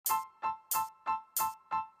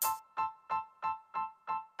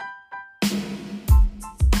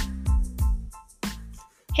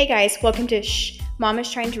Hey guys, welcome to Mom is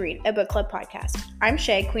Trying to Read, a book club podcast. I'm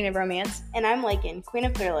Shae, Queen of Romance. And I'm Laken, Queen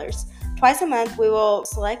of Thrillers. Twice a month, we will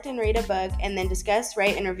select and read a book and then discuss,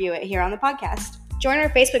 rate, and review it here on the podcast. Join our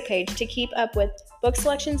Facebook page to keep up with book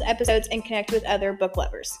selections, episodes, and connect with other book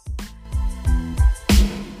lovers.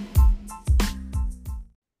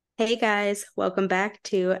 Hey guys, welcome back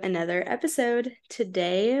to another episode.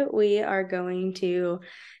 Today we are going to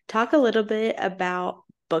talk a little bit about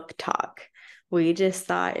BookTok. We just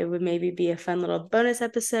thought it would maybe be a fun little bonus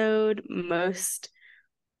episode.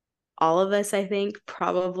 All of us, I think,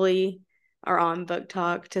 probably are on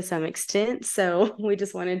BookTok to some extent. So we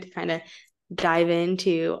just wanted to kind of dive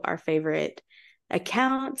into our favorite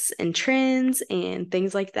accounts and trends and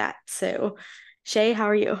things like that. So, Shae, how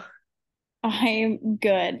are you? I'm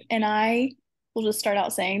good. And I will just start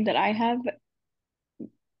out saying that I have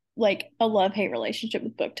like a love-hate relationship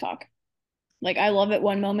with BookTok. Like I love it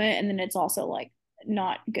one moment and then it's also like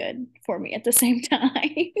not good for me at the same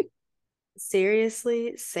time.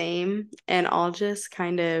 Seriously, same. And I'll just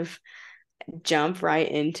kind of jump right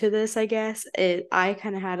into this, I guess. I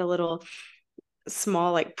kind of had a little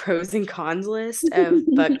small like pros and cons list of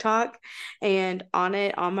BookTok, and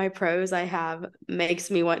on my pros I have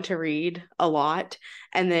makes me want to read a lot,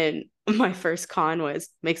 and then my first con was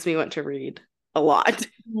makes me want to read a lot.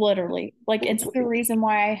 Literally. Like it's the reason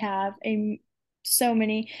why I have so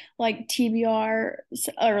many like TBR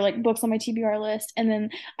or like books on my TBR list. And then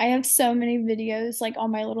I have so many videos like on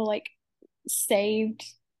my little like saved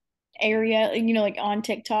area, like on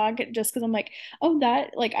TikTok, just because I'm like, oh,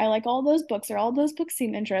 that like I like all those books or all those books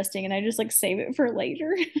seem interesting. And I just like save it for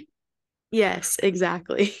later. Yes,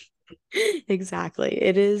 exactly. Exactly.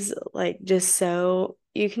 It is like just so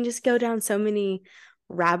you can just go down so many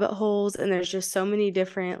rabbit holes, and there's just so many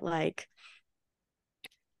different like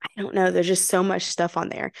I don't know. There's just so much stuff on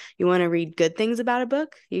there. You want to read good things about a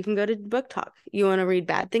book? You can go to BookTok. You want to read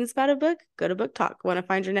bad things about a book? Go to BookTok. Want to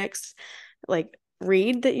find your next like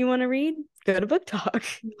read that you want to read? Go to BookTok.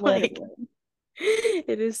 Like Literally.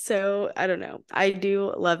 it is so, I don't know. I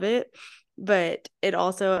do love it, but it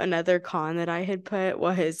also another con that I had put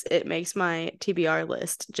was it makes my TBR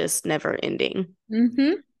list just never ending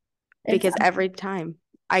Mm-hmm. It's because every time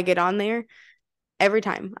I get on there,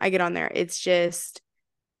 it's just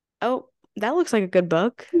oh, that looks like a good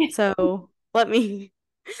book. So let me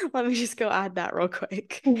just go add that real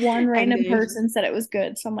quick. one And random then person said it was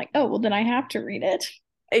good. So I'm like, oh, well, then I have to read it.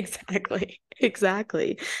 exactly.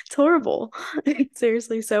 It's horrible. It's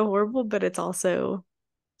seriously so horrible, but it's also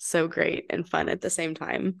so great and fun at the same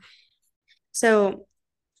time. So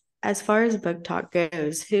as far as book talk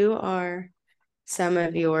goes, who are some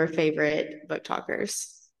of your favorite book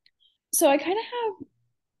talkers? So I kind of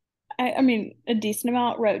have, I mean, a decent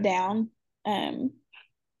amount wrote down. Um,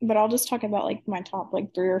 but I'll just talk about like my top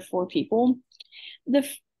like three or four people. The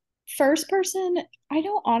first person, I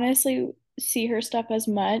don't honestly see her stuff as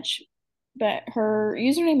much, but her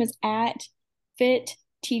username is at Fit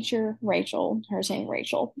Teacher Rachel. Her name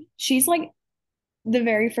Rachel. She's like the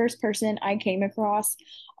very first person I came across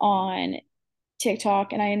on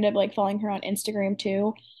TikTok, and I ended up like following her on Instagram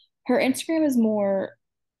too. Her Instagram is more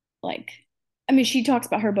like, I mean, she talks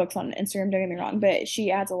about her books on Instagram, don't get me wrong, but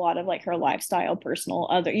she adds a lot of like her lifestyle, personal,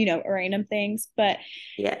 other, random things. But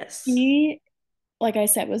Yes. she, like I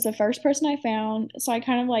said, was the first person I found. So I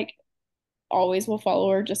kind of like always will follow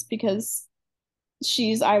her just because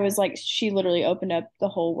I was like, she literally opened up the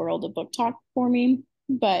whole world of book talk for me.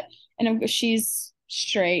 But, and she's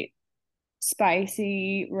straight,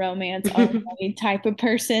 spicy, romance only type of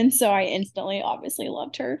person. So I instantly obviously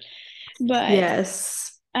loved her. But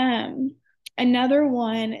Yes. um, another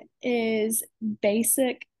one is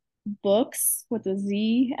Basic Books with a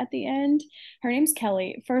Z at the end. Her name's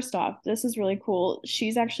Kelly. First off, this is really cool.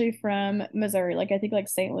 She's actually from Missouri, like I think like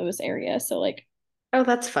St. Louis area. So like Oh,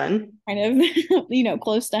 that's fun. kind of,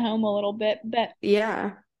 close to home a little bit. But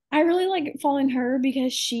Yeah. I really like following her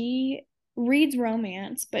because she reads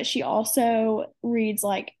romance, but she also reads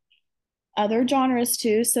like other genres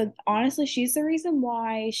too. So honestly, she's the reason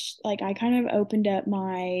why like I kind of opened up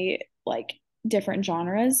my like different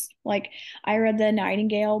genres. Like I read The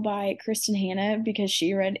Nightingale by Kristen Hanna because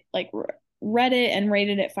she read it and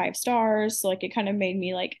rated it 5 stars. So like it kind of made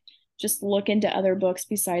me like just look into other books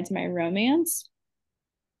besides my romance.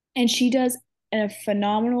 And she does a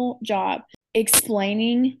phenomenal job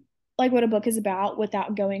explaining like what a book is about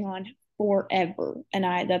without going on forever. And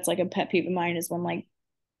I that's like a pet peeve of mine is when like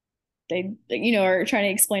they are trying to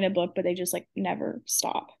explain a book but they just like never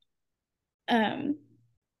stop. um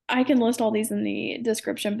I can list all these in the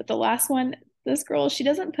description, but the last one, this girl, she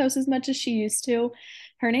doesn't post as much as she used to.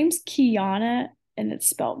 Her name's Kiana, and it's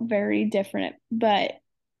spelled very different, but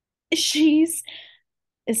she's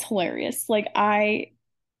is hilarious. Like I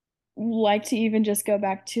like to even just go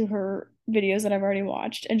back to her videos that I've already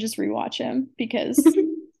watched and just rewatch them because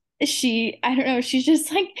I don't know, she's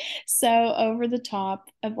just like so over the top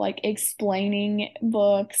of like explaining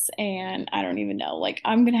books, and I don't even know. Like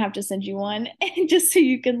I'm gonna have to send you one and just so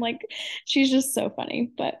you can like, she's just so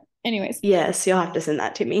funny. But anyways, Yes, you'll have to send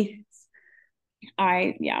that to me.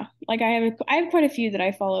 yeah, like I have quite a few that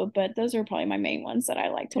I follow, but those are probably my main ones that I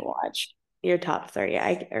like to watch. Your top three,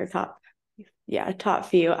 or top, yeah, top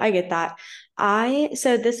few. I get that.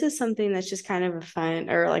 So this is something that's just kind of a fun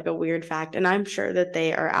or like a weird fact, and I'm sure that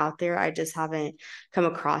they are out there. I just haven't come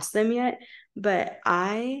across them yet. But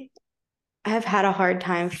I have had a hard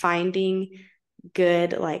time finding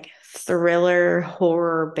good like thriller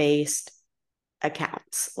horror based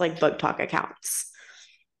accounts, like BookTok accounts.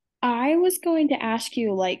 I was going to ask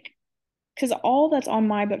you like, because all that's on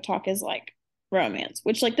my book talk is like romance,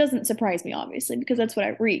 which like doesn't surprise me obviously because that's what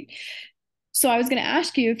I read. So I was going to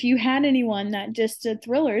ask you if you had anyone that just did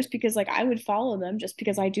thrillers, because like I would follow them just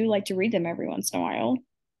because I do like to read them every once in a while.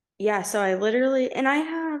 Yeah, so I literally and I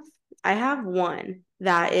have one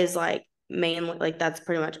that is like mainly like that's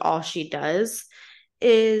pretty much all she does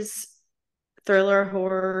is thriller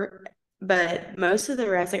horror, but most of the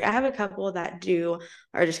rest, like I have a couple that do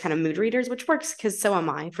are just kind of mood readers, which works because so am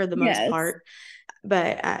I for the most Yes. part.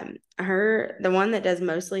 But the one that does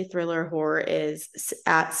mostly thriller horror is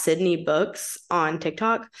at Sydney Books on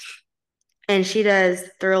TikTok, and she does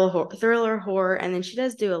thriller horror, and then she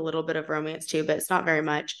does do a little bit of romance too, but it's not very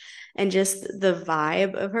much. And just the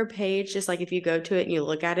vibe of her page, just like if you go to it and you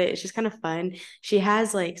look at it, it's just kind of fun. She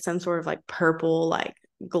has like some sort of like purple like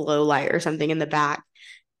glow light or something in the back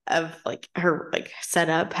of like her like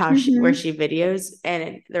setup how she where Mm-hmm. she videos,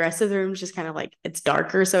 and the rest of the room is just kind of like it's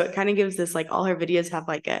darker, so it kind of gives this like all her videos have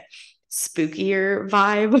like a spookier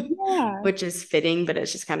vibe, Yeah, which is fitting, but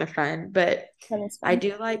it's just kind of fun. But that is I fun.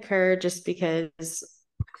 do like her just because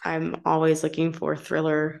I'm always looking for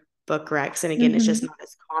thriller book recs, and again it's just Mm-hmm. not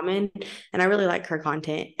as common, and I really like her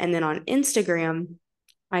content. And then on Instagram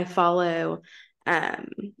I follow um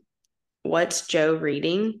What's Joe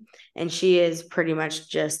Reading? And she is pretty much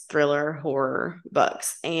just thriller horror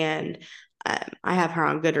books. And I have her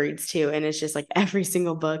on Goodreads too. And it's just like every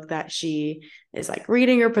single book that she is like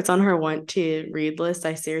reading or puts on her want to read list,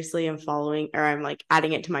 I seriously am following, or I'm like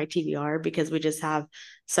adding it to my TBR because we just have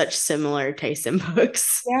such similar tastes in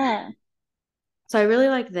books. Yeah. So I really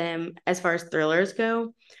like them as far as thrillers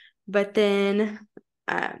go. But then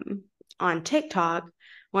um, on TikTok,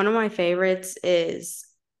 one of my favorites is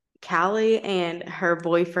Callie and her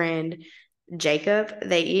boyfriend Jacob.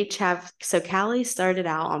 They each have, so Callie started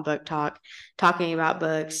out on Book Talk talking about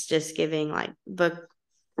books, just giving like book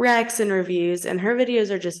recs and reviews, and her videos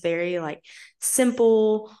are just very like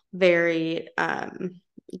simple, very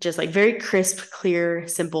just like very crisp, clear,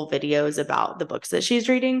 simple videos about the books that she's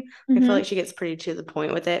reading. I feel Mm-hmm. like she gets pretty to the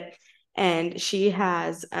point with it. And she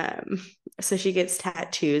has so she gets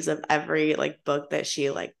tattoos of every like book that she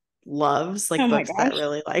like loves, Oh like my books that gosh.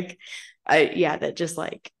 really like yeah, that just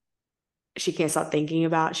like she can't stop thinking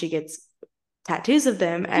about. She gets tattoos of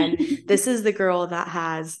them, and this is the girl that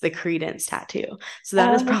has the Credence tattoo. So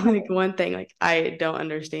that is Oh, probably like okay. one thing like I don't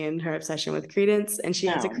understand her obsession with Credence, and she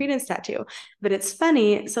has a No. Credence tattoo. But it's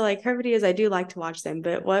funny, so like her videos I do like to watch them,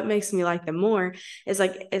 but what makes me like them more is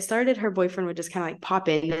like it started her boyfriend would just kind of like pop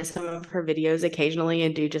into some of her videos occasionally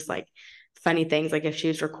and do just like funny things, like if she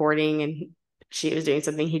was recording and she was doing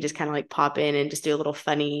something, he just kind of like pop in and just do a little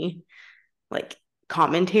funny like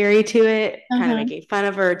commentary to it, kind of Uh-huh. making fun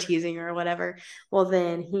of her, teasing her, or whatever. Well,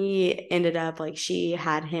 then he ended up like she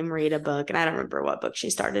had him read a book, and I don't remember what book she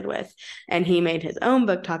started with, and he made his own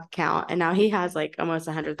book talk account, and now he has like almost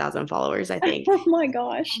 100,000 followers, I think. Oh my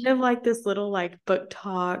gosh. Kind of like this little like book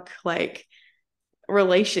talk like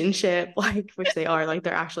relationship, like which they are like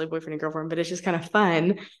they're actually boyfriend and girlfriend, but it's just kind of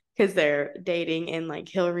fun because they're dating, and like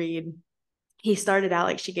he'll read he started out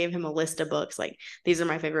like she gave him a list of books like these are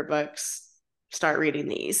my favorite books, start reading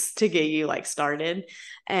these to get you like started.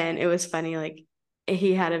 And it was funny, like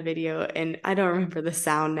he had a video, and I don't remember the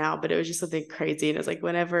sound now, but it was just something crazy, and it's like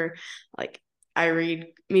whenever like I read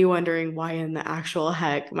me wondering why in the actual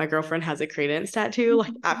heck my girlfriend has a Credence tattoo,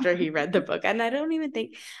 like after he read the book. And I don't even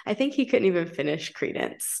think I think he couldn't even finish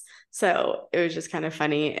Credence, so it was just kind of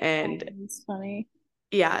funny. And It's funny.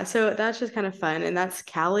 yeah, so that's just kind of fun. And that's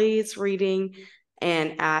Callie's reading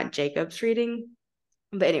and at Jacob's reading.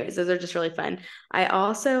 But anyways, those are just really fun. I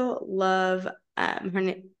also love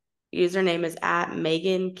her username is at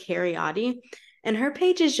Megan Cariotti. And her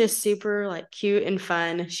page is just super like cute and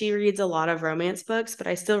fun. She reads a lot of romance books, but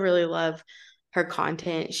I still really love her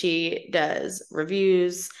content. She does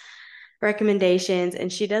reviews, recommendations,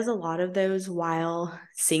 and she does a lot of those while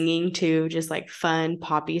singing too, just like fun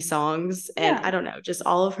poppy songs. And Yeah. I don't know, just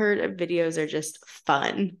all of her videos are just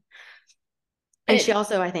fun. And she It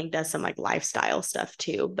also, I think, does some like lifestyle stuff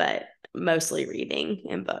too, but mostly reading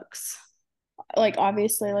and books. like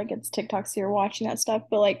obviously like it's TikTok, so you're watching that stuff,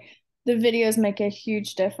 but like the videos make a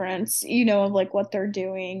huge difference, of like what they're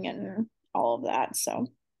doing and all of that. So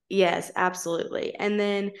Yes, absolutely. And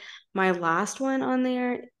then my last one on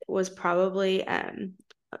there was probably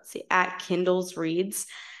let's see, at Kindle's Reads.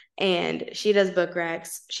 And she does book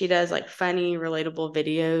recs. She does like funny, relatable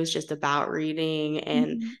videos just about reading.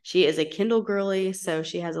 And mhm. she is a Kindle girly, so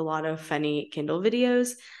she has a lot of funny Kindle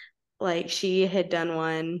videos. Like she had done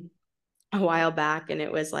one a while back and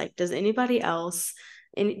it was like, does anybody else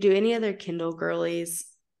and do any other Kindle girlies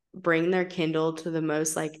bring their Kindle to the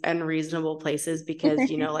most like unreasonable places because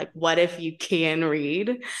like what if you can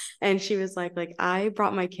read? And she was like I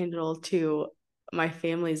brought my Kindle to my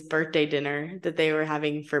family's birthday dinner that they were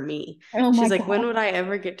having for me. Oh my She's like, when God. would I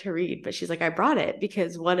ever get to read? But she's like, I brought it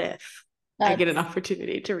because what if I get an That's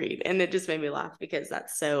opportunity to read? And it just made me laugh because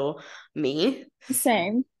that's so me. the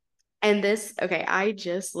same. And this, okay, I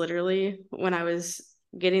just literally, when I was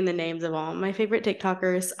getting the names of all my favorite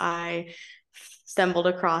TikTokers, I stumbled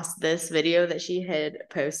across this video that she had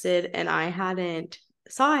posted and I hadn't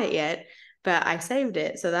saw it yet, but I saved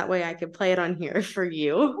it so that way I could play it on here for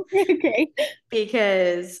you Okay.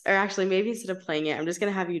 because, or actually maybe instead of playing it, I'm just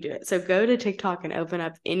going to have you do it. So go to TikTok and open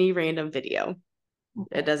up any random video.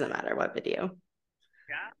 It Okay. doesn't matter what video.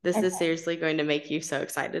 This is Okay. seriously going to make you so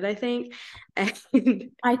excited, I think. And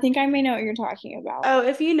I think I may know what you're talking about. oh,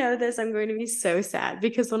 if you know this, I'm going to be so sad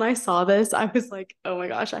because when I saw this, I was like, oh my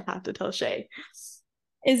gosh, I have to tell Shae.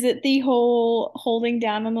 Is it the whole holding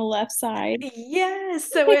down on the left side?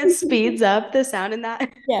 Yes. So it speeds up the sound in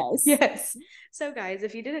that. Yes. Yes. So guys,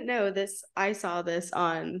 if you didn't know this, I saw this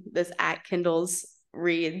on this at Kindle's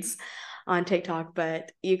Reads on TikTok,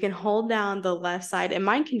 but you can hold down the left side, and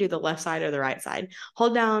mine can do the left side or the right side.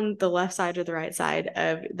 Hold down the left side or the right side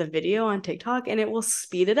of the video on TikTok, and it will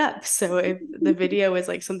speed it up. So if the video is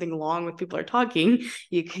like something long with people are talking,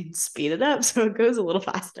 you can speed it up so it goes a little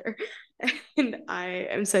faster. And I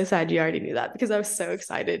am so sad you already knew that because I was so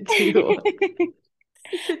excited to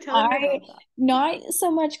tell you I about that. not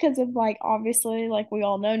so much because of like obviously like we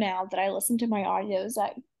all know now that I listen to my audios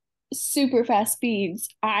at super fast speeds.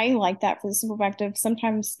 I like that for the simple fact of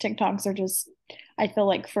sometimes TikToks are just I feel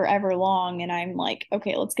like forever long and I'm like,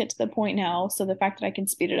 okay, let's get to the point now. So the fact that I can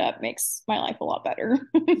speed it up makes my life a lot better.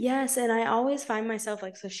 Yes, and I always find myself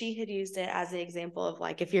like, so she had used it as the example of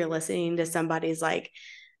like if you're listening to somebody's like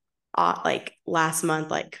last month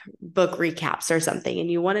like book recaps or something and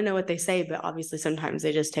you want to know what they say, but obviously sometimes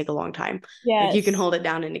they just take a long time. Like you can Yes. hold it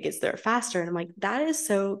down and it gets there faster. And I'm like, that is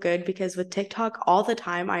so good because with TikTok all the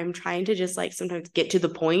time I'm trying to just like sometimes get to the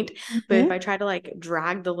point. But if Mhm. I try to like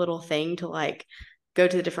drag the little thing to like go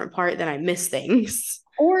to the different part, then I miss things.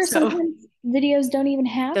 Or So sometimes videos don't even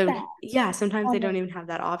have that yeah, sometimes they on don't there. even have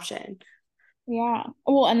that option. Yeah.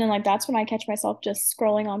 Well, and then like that's when I catch myself just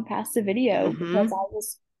scrolling on past the video because Mm-hmm.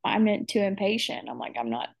 I'm too impatient. I'm like, I'm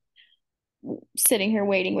not sitting here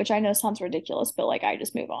waiting, which I know sounds ridiculous, but like I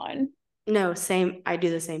just move on. No, same. I do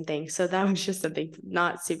the same thing. So that was just something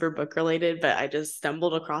not super book related, but I just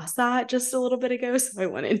stumbled across that just a little bit ago. So I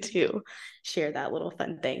wanted to share that little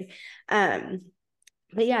fun thing. Um,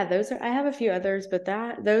 but yeah, I have a few others, but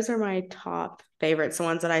those are my top favorites, the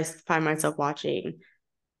ones that I find myself watching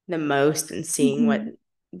the most and seeing what Mhm.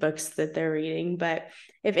 books that they're reading. But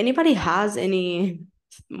if anybody has any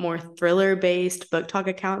more thriller based book talk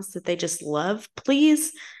accounts that they just love,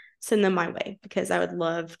 please send them my way because I would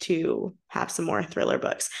love to have some more thriller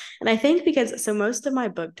books. And I think because so most of my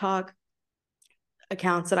book talk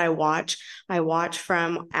accounts that I watch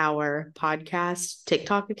from our podcast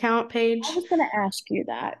TikTok account I page. was gonna ask you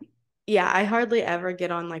that. Yeah, I hardly ever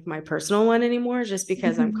get on like my personal one anymore just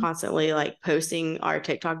because I'm Mhm. constantly like posting our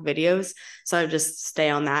TikTok videos. So I just stay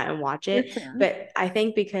on that and watch For it. sure. But I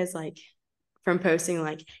think because like from posting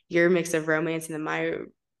like your mix of romance and then my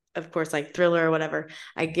of course like thriller or whatever,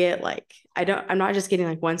 I get like I'm not just getting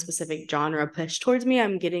like one specific genre pushed towards me.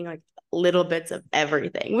 I'm getting like little bits of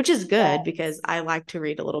everything, which is good because Yes. I like to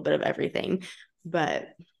read a little bit of everything. But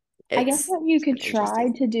I guess it's what you could kind of try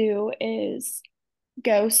interesting. to do is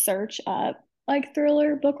go search up like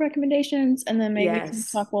thriller book recommendations, and then maybe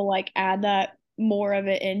Yes. TikTok will like add that more of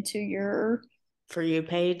it into your For you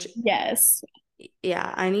page. yes.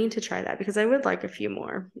 Yeah, I need to try that because I would like a few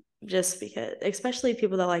more just because, especially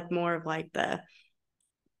people that like more of like the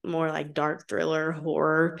more like dark thriller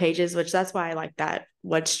horror pages, which that's why I like that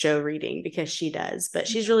What's Joe Reading because she does, but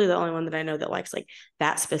she's really the only one that I know that likes like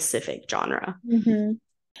that specific genre. Mm-hmm.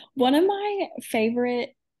 One of my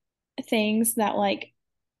favorite things that like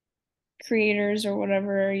creators or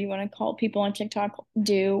whatever you want to call people on TikTok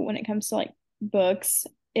do when it comes to like books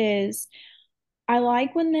is I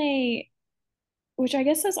like when they, which I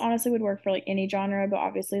guess this honestly would work for like any genre, but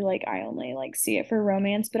obviously like I only like see it for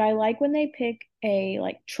romance, but I like when they pick a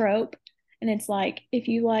like trope and it's like if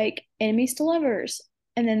you like enemies to lovers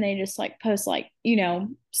and then they just like post like,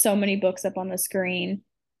 so many books up on the screen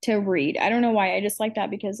to read. I don't know why. I just like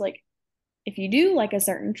that because like if you do like a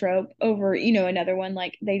certain trope over, another one,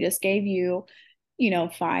 like they just gave you,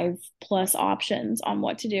 five plus options on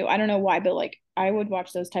what to do. I don't know why, but like I would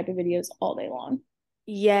watch those type of videos all day long.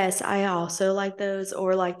 Yes, I also like those,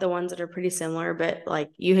 or like the ones that are pretty similar, but like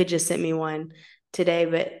you had just sent me one today,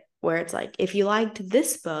 but where it's like, if you liked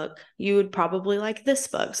this book, you would probably like this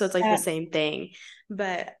book. So it's like the Uh, same thing.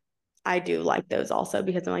 But I do like those also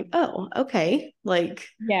because I'm like, oh, okay, like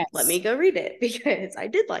let me yes. go read it because I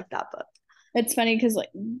did like that book. It's funny because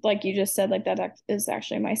like you just said, like that is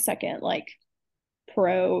actually my second like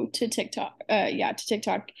pro to TikTok. Yeah, to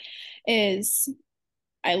TikTok is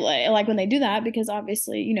I like when they do that because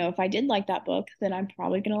obviously, if I did like that book, then I'm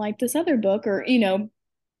probably gonna like this other book or At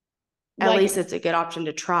like least it's a good option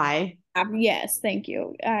to try. yes, thank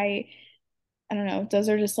you. I don't know, those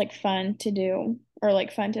are just like fun to do or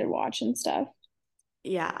like fun to watch and stuff.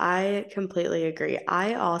 Yeah, I completely agree.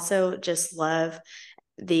 I also just love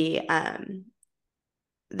the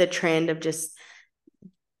trend of just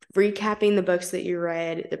recapping the books that you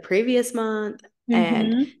read the previous month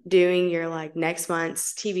and Mm-hmm. doing your like next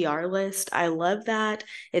month's TBR list. I love that.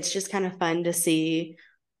 It's just kind of fun to see.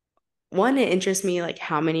 One, it interests me like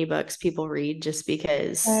how many books people read just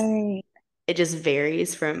because Right. it just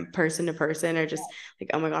varies from person to person, or just like,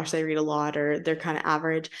 oh my gosh, they read a lot or they're kind of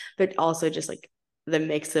average, but also just like the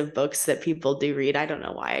mix of books that people do read. I don't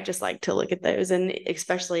know why. I just like to look at those. And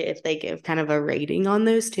especially if they give kind of a rating on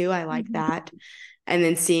those too, I like Mhm. that. And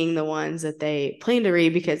then seeing the ones that they plan to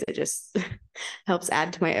read because it just helps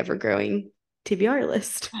add to my ever growing TBR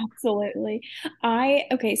list. Absolutely.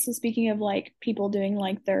 Okay, so speaking of like people doing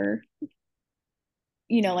like their,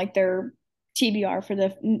 like their TBR for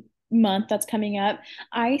the month that's coming up,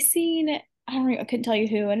 I couldn't tell you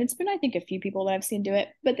who, and it's been, I think, a few people that I've seen do it,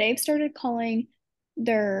 but they've started calling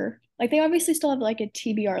like, they obviously still have like a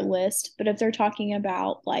TBR list, but if they're talking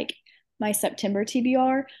about like my September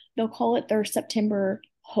TBR, they'll call it their September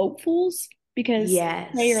hopefuls because they are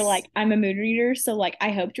Yes. like, I'm a mood reader, so like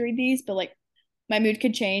I hope to read these, but like my mood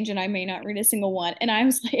could change and I may not read a single one. And I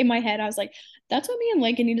was like, in my head, I was like, that's what me and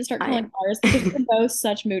Laken need to start I calling ours because we're both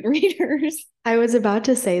such mood readers. I was about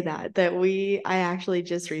to say I actually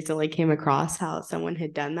just recently came across how someone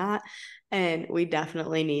had done that, and we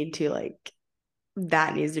definitely need to like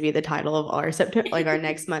that needs to be the title of our September, like our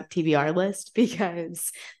next month TBR list,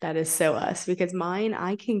 because that is so us. Because mine,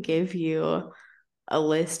 I can give you a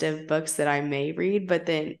list of books that I may read, but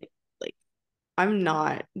then like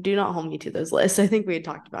do not hold me to those lists. I think we had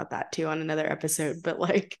talked about that too on another episode, but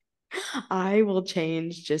like I will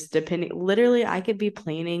change just depending. Literally, I could be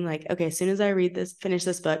planning like, okay, as soon as I finish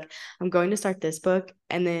this book, I'm going to start this book,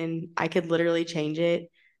 and then I could literally change it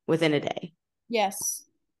within a day Yes,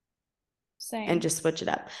 and same. just switch it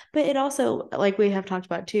up. But it also, like we have talked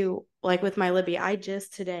about too, like with my Libby, I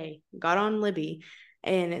just today got on Libby,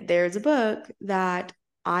 and there's a book that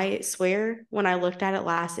I swear when I looked at it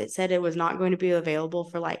last, it said it was not going to be available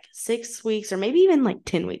for like 6 weeks or maybe even like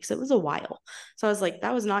 10 weeks. It was a while. So I was like,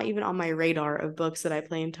 that was not even on my radar of books that I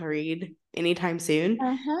plan to read anytime soon.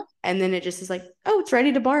 Uh-huh. And then it just is like, oh, it's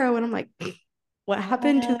ready to borrow. And I'm like, what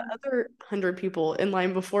happened to the Uh, other 100 people in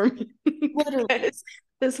line before me? Literally. Because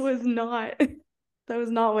this was not, that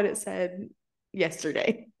was not what it said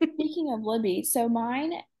yesterday. Speaking of Libby, so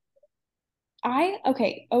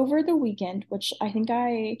okay, over the weekend, which I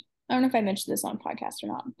don't know if I mentioned this on podcast or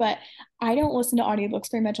not, but I don't listen to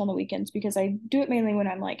audiobooks very much on the weekends because I do it mainly when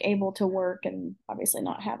I'm like able to work and obviously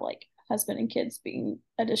not have like husband and kids being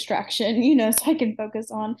a distraction, so I can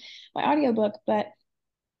focus on my audiobook. But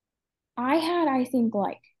I had, I think,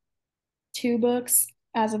 like two books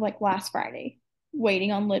as of like last Friday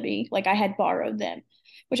waiting on Libby. Like I had borrowed them,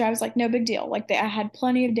 which I was like, no big deal. Like I had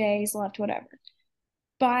plenty of days left, whatever.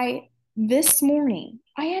 By this morning,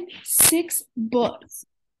 I had six books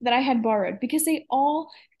that I had borrowed because they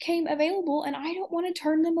all came available and I don't want to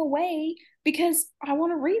turn them away because I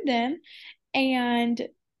want to read them. And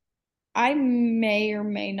I may or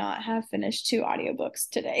may not have finished 2 audiobooks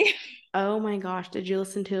today. Oh my gosh, did you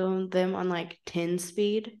listen to them on like 10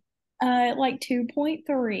 speed? Like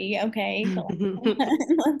 2.3. Okay.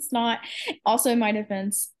 Let's not. Also, in my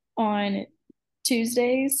defense, on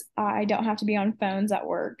Tuesdays, I don't have to be on phones at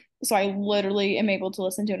work. So I literally am able to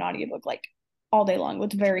listen to an audiobook like all day long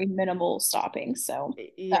with very minimal stopping. So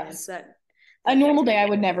Yes, that's a that normal does day. make I a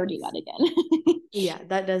would never do difference. that again. Yeah,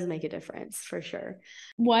 that does make a difference for sure.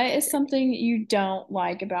 What is something you don't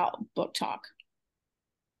like about book talk?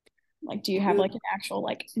 Like, do you have like Ooh, an actual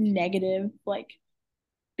like negative, like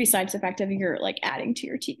besides the fact of you're like adding to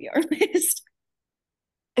your TBR list?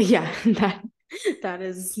 yeah, that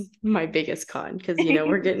is my biggest con because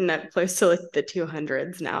we're getting up close to like the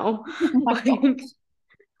 200s now. Oh my Like gosh.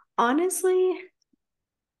 honestly,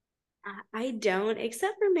 I don't,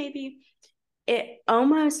 except for maybe it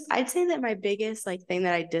almost, I'd say that my biggest like thing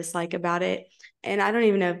that I dislike about it, and I don't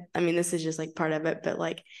even know, I mean, this is just like part of it, but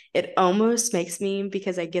like it almost makes me,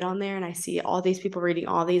 because I get on there and I see all these people reading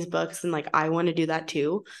all these books and like I want to do that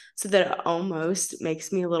too. So that it almost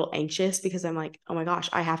makes me a little anxious because I'm like, oh my gosh,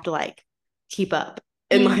 I have to like keep up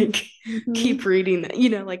and like Mm-hmm. keep reading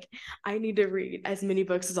that, like I need to read as many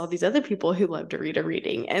books as all these other people who love to read are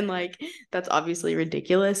reading. And like that's obviously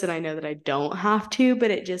ridiculous. And I know that I don't have to, but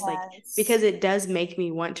it just like, Yes. because it does make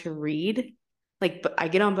me want to read. Like, but I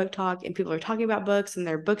get on BookTok and people are talking about books and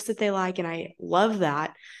their books that they like, and I love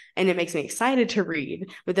that. And it makes me excited to read.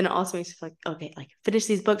 But then it also makes me feel like, okay, like finish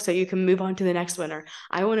these books so you can move on to the next one. Or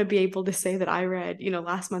I want to be able to say that I read,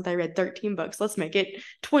 last month I read 13 books. Let's make it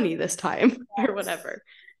 20 this time or Yes. whatever.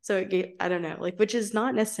 So I don't know, like, which is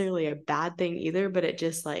not necessarily a bad thing either, but it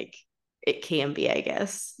just like, it can be, I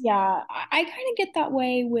guess. Yeah, I kind of get that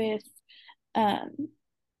way with um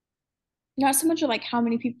not so much of like how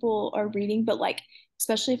many people are reading, but like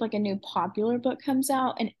especially if like a new popular book comes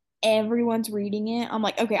out and everyone's reading it, I'm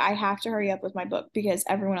like, okay, I have to hurry up with my book because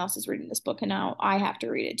everyone else is reading this book and now I have to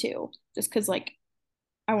read it too. Just because like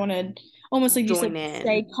I want to almost like you said, Join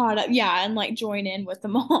stay in. caught up. Yeah, and like join in with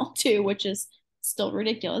them all too, which is still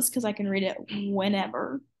ridiculous because I can read it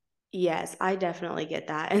whenever. Yes, I definitely get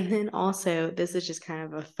that. And then also, this is just kind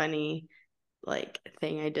of a funny like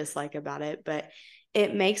thing I dislike about it, but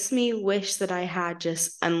it makes me wish that I had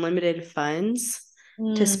just unlimited funds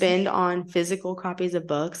to Mm, spend on physical copies of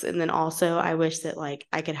books. And then also I wish that like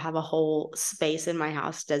I could have a whole space in my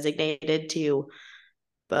house designated to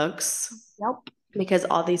books, yep. because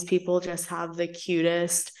all these people just have the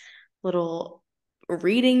cutest little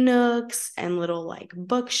reading nooks and little like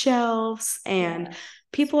bookshelves, and Yeah.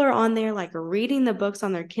 people are on there like reading the books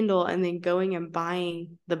on their Kindle and then going and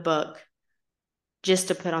buying the book just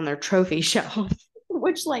to put on their trophy shelf.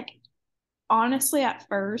 Which like honestly at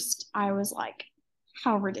first I was like,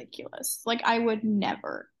 how ridiculous. Like I would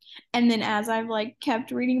never. And then as I've like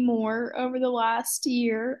kept reading more over the last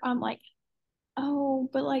year, I'm like, oh,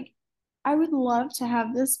 but like I would love to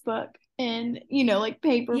have this book in, like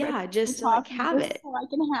paperback Yeah, just to like copy have just it. so I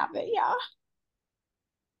can have it. Yeah.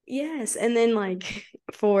 Yes. And then like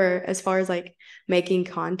for as far as like making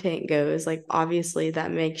content goes, like obviously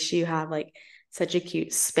that makes you have like such a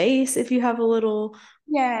cute space if you have a little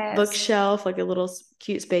Yes. bookshelf, like a little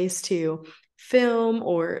cute space to film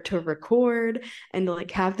or to record, and to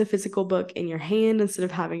like have the physical book in your hand instead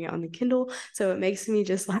of having it on the Kindle. So it makes me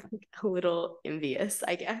just like a little envious,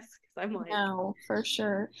 I guess, because I'm like, No, for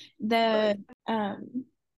sure. like, Um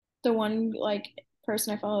the one like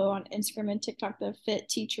person I follow on Instagram and TikTok, the Fit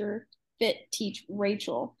Teach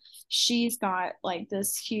Rachel, she's got like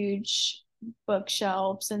this huge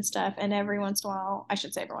bookshelves and stuff. And every once in a while, I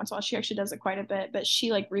should say every once in a while, she actually does it quite a bit, but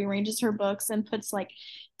she like rearranges her books and puts like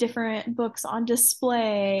different books on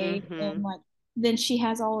display. And mm-hmm. like then she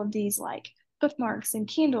has all of these like bookmarks and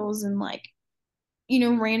candles and like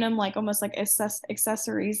random like almost like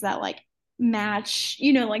accessories that like match,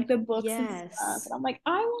 like the books and stuff. And Yes. I'm like,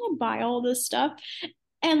 I want to buy all this stuff.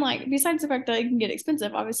 And like, besides the fact that it can get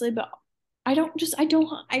expensive, obviously, but I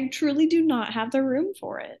truly do not have the room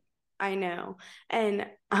for it. I know. And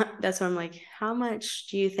that's why I'm like, how much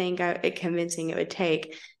do you think convincing it would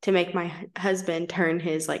take to make my husband turn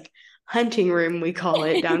his like hunting room, we call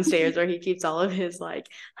it, downstairs, where he keeps all of his like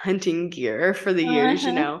hunting gear for the years,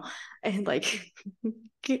 Uh-huh. and like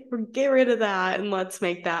get rid of that and let's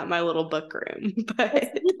make that my little book room. Listen, But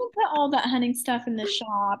we can put all that hunting stuff in the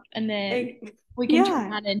shop and then we can turn yeah,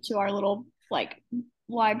 that into our little like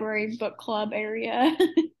library book club area.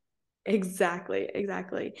 exactly,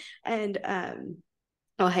 exactly. And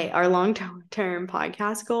oh, hey, our long-term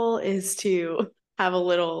podcast goal is to have a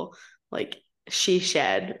little like she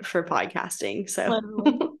shed for podcasting. So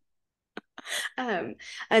Literally. Um,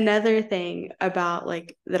 Another thing about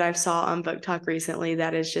like that I've saw on BookTok recently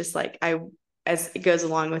that is just like I as it goes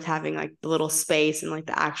along with having like the little space and like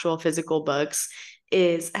the actual physical books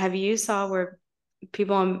is have you saw where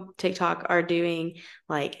people on TikTok are doing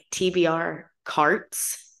like TBR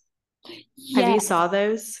carts? Have Yeah, you saw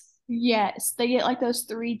those? yes. They get like those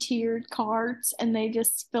three-tiered carts and they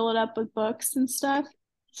just fill it up with books and stuff.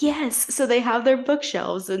 Yes, so they have their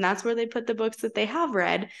bookshelves and that's where they put the books that they have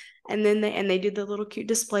read and then they do the little cute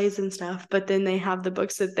displays and stuff, but then they have the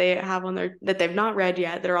books that they have on their that they've not read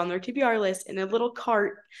yet that are on their TBR list in a little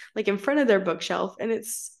cart like in front of their bookshelf and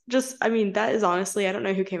it's just I mean that is honestly I don't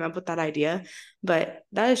know who came up with that idea, but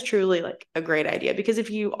that is truly like a great idea because if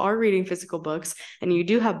you are reading physical books and you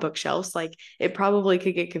do have bookshelves, like it probably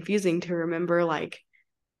could get confusing to remember like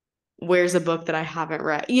where's a book that I haven't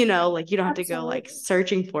read? You know, like you don't have to go like Absolutely.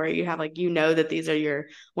 searching for it. You have like, you know, that these are your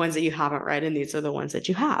ones that you haven't read and these are the ones that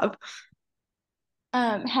you have.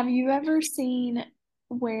 Have you ever seen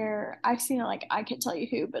where I've seen it like I can't tell you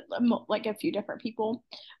who, but like a few different people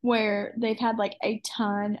where they've had like a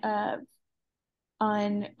ton of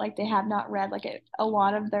like they have not read like a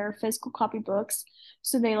lot of their physical copy books.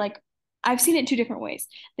 So they like I've seen it two different ways.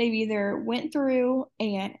 They've either went through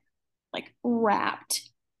and like wrapped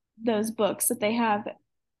those books that they have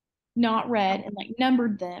not read and like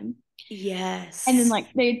numbered them. And then Yes. like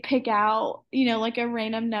they'd pick out, like a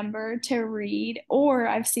random number to read. Or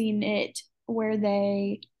I've seen it where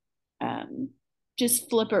they um just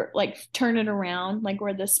flip it like turn it around like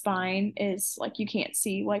where the spine is like you can't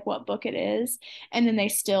see like what book it is. And then they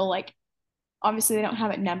still like obviously they don't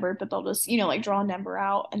have it numbered, but they'll just, like draw a number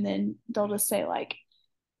out and then they'll just say like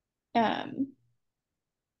um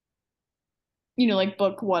like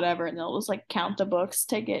book whatever, and they'll just like count the books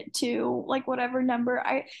to get to like whatever number.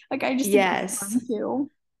 I just think it's Yes. fun too.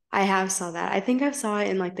 I have saw that. I think I've saw it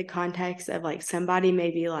in like the context of like somebody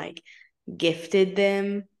maybe like gifted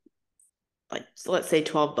them like so let's say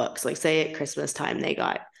 12 books. Like say at Christmas time they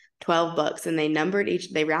got 12 books and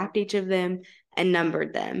they wrapped each of them and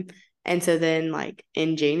numbered them. And so then like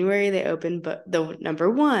in January they opened the number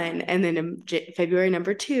 1 and then in February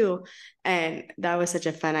number 2 and that was such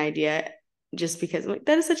a fun idea just because like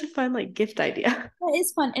that is such a fun like gift idea. That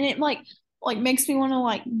is fun, and it like makes me want to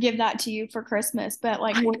like give that to you for Christmas, but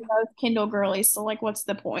like I we're know. both Kindle girlies, so like what's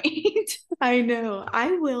the point? I know.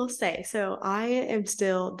 I will say so I am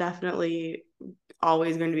still definitely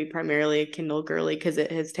always going to be primarily a Kindle girly because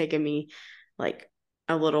it has taken me like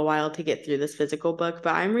a little while to get through this physical book.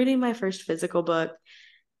 But I'm reading my first physical book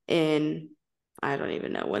in, I don't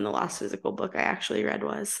even know when the last physical book I actually read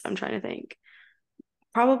was. I'm trying to think.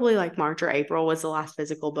 Probably like March or April was the last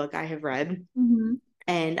physical book I have read. Hmm.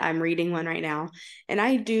 And I'm reading one right now. And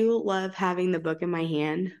I do love having the book in my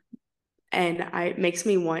hand. And it makes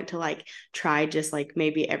me want to like try just like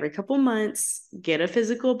maybe every couple months get a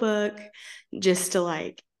physical book just to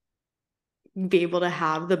like be able to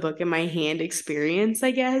have the book in my hand experience,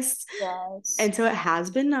 I guess. Yes. And so it has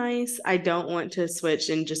been nice. I don't want to switch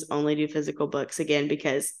and just only do physical books again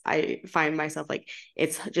because I find myself like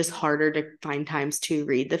it's just harder to find times to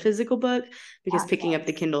read the physical book because picking up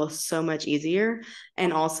the Yes. Kindle is so much easier.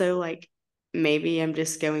 And also, like, maybe I'm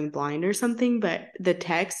just going blind or something, but the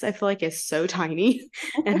text I feel like is so tiny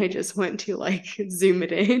and I just want to like zoom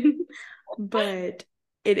it in. But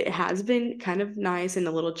it has been kind of nice and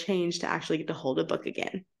a little change to actually get to hold a book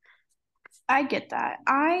again. I get that.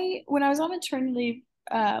 When I was on maternity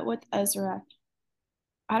leave with Ezra,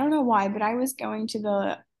 I don't know why, but I was going to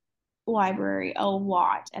the library a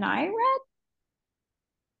lot, and I read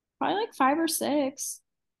probably like five or six,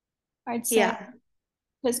 I'd say, Yeah.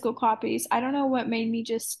 physical copies. I don't know what made me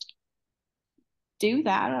just do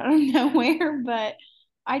that out of nowhere, but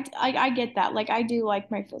I get that. Like I do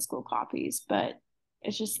like my physical copies, but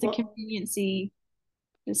it's just the Well, conveniency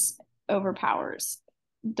just overpowers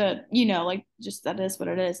like just that is what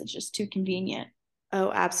it is. It's just too convenient.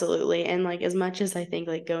 oh, absolutely. And like as much as I think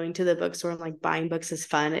like going to the bookstore and like buying books is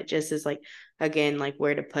fun, it just is like again like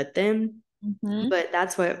where to put them. Hmm. But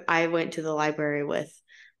that's what I went to the library with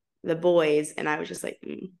the boys and I was just like,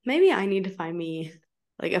 maybe I need to find me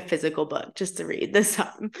like a physical book just to read this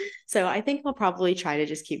time. So I think I'll probably try to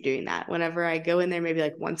just keep doing that. Whenever I go in there, maybe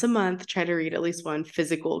like once a month, try to read at least one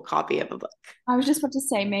physical copy of a book. I was just about to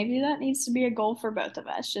say maybe that needs to be a goal for both of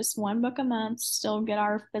us. Just one book a month, still get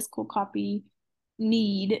our physical copy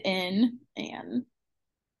need in and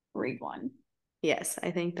read one. Yes,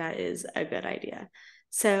 I think that is a good idea.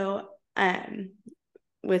 So,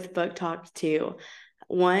 with book talk too,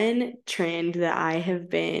 one trend that I have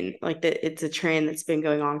been like that it's a trend that's been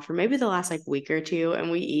going on for maybe the last like week or two,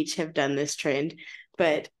 and we each have done this trend,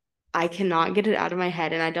 but I cannot get it out of my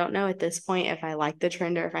head. And I don't know at this point if I like the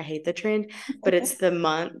trend or if I hate the trend, but it's the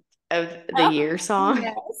month of the Oh, year song.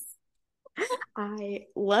 yes. I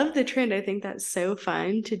love the trend. I think that's so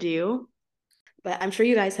fun to do. But I'm sure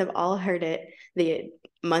you guys have all heard it. The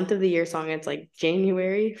month of the year song, it's like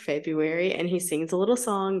January, February, and he sings a little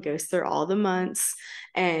song, goes through all the months.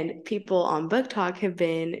 And people on BookTok have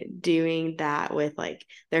been doing that with like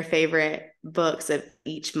their favorite books of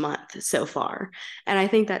each month so far. And I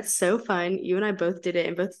think that's so fun. You and I both did it,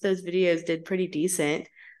 and both of those videos did pretty decent.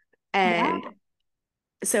 Yeah, And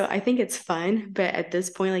so I think it's fun, but at this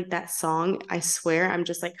point, like that song, I swear I'm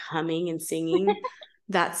just like humming and singing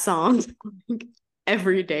that song like,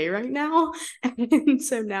 every day right now. And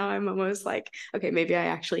so now I'm almost like, okay, maybe I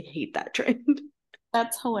actually hate that trend.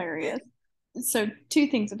 that's hilarious. So, two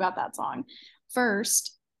things about that song.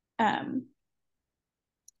 First, um,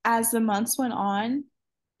 as the months went on,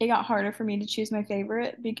 it got harder for me to choose my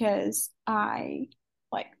favorite because I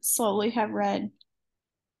like slowly have read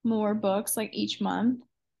more books like each month.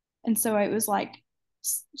 And so it was like,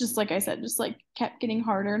 just like I said, just like kept getting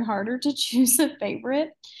harder and harder to choose a favorite.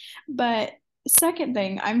 But second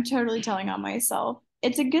thing, I'm totally telling on myself.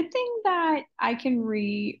 It's a good thing that I can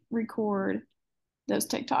record those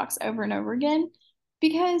TikToks over and over again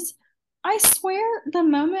because I swear the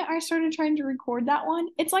moment I started trying to record that one,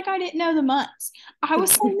 it's like I didn't know the months. I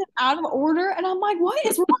was saying them out of order and I'm like, what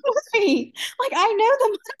is wrong with me? Like I know the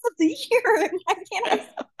months of the year. Why can't I say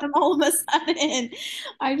them all of a sudden?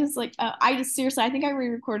 I just seriously, I think I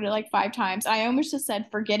re-recorded it like 5 times. I almost just said,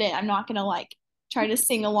 forget it. I'm not gonna like try to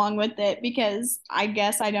sing along with it because I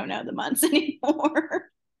guess I don't know the months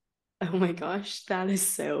anymore. Oh my gosh, that is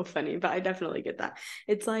so funny, but I definitely get that.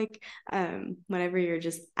 It's like whenever you're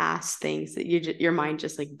just asked things that your mind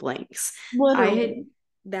just like blanks. I had Literally.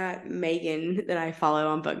 that Megan that I follow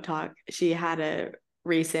on Book Talk, she had a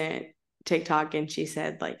recent TikTok and she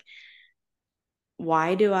said like,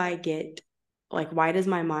 why do I get like why does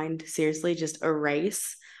my mind seriously just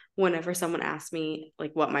erase whenever someone asks me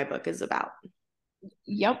like what my book is about?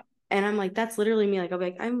 Yep. And I'm like, that's literally me. Like, I'll be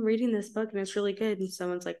like, I'm reading this book and it's really good. And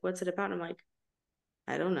someone's like, what's it about? And I'm like,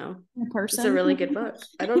 I don't know. In It's a person. really good book.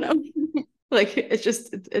 I don't know. Like it's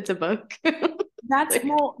just it's a book. Like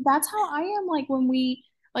That's how I am like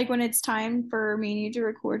when it's time for me and you to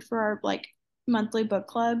record for our like monthly book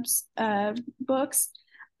clubs books.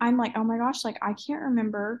 I'm like, oh my gosh, like I can't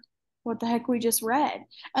remember what the heck we just read.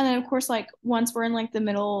 And then of course like once we're in like the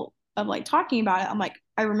middle of like talking about it, I'm like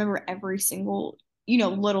I remember every single,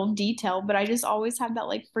 little detail, but I just always have that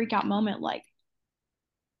like freak out moment like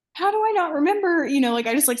how do I not remember? Like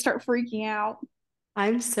I just like start freaking out.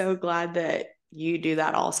 I'm so glad that you do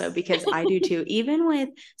that also because I do too. Even with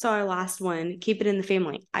so our last one, Keep It in the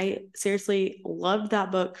Family. I seriously loved that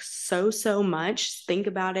book so much. Think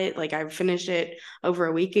about it. Like I finished it over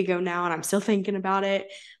a week ago now and I'm still thinking about it.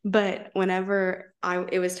 But whenever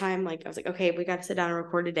it was time, like I was like, okay, we got to sit down and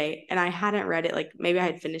record today. And I hadn't read it, like maybe I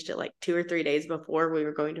had finished it like 2 or 3 days before we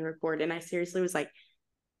were going to record. And I seriously was like,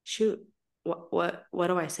 shoot, what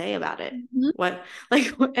do I say about it? Mhm. What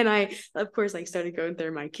like and I of course like started going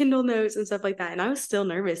through my Kindle notes and stuff like that. And I was still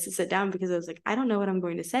nervous to sit down because I was like, I don't know what I'm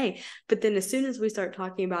going to say. But then as soon as we start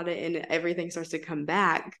talking about it and everything starts to come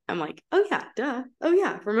back, I'm like, oh yeah, duh. Oh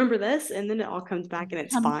yeah, remember this? And then it all comes back and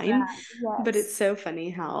it's Comes fine. back. But Yes. it's so funny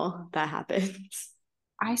how that happens.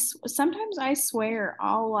 Sometimes I swear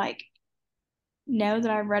I'll like know that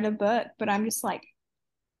I've read a book, but I'm just like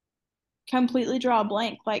completely draw a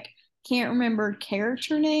blank. Like can't remember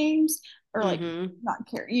character names or like Mm-hmm. not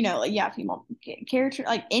like yeah, female character,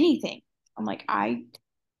 like anything. I'm like I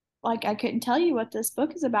couldn't tell you what this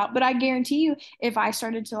book is about, but I guarantee you if I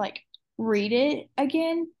started to like read it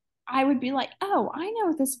again, I would be like, oh, I know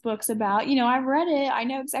what this book's about. I've read it. I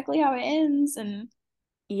know exactly how it ends and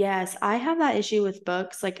Yes, I have that issue with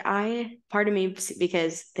books. Like part of me,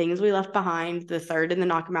 because Things We Left Behind, the third in the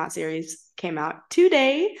Knock 'Em Out series came out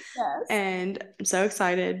today, yes. and I'm so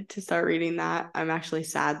excited to start reading that. I'm actually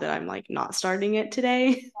sad that I'm like not starting it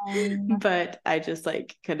today, Same. but I just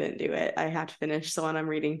like couldn't do it. I had to finish the one I'm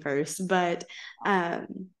reading first. But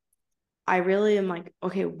um I really am like,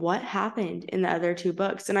 okay, what happened in the other two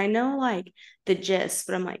books? And I know like the gist,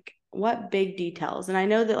 but I'm like, what big details? And I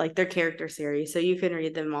know that like they're character series, so you can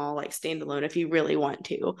read them all like standalone if you really want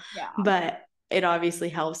to. Yeah. But it obviously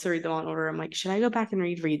helps to read them all in order. I'm like, should I go back and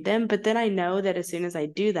read them? But then I know that as soon as I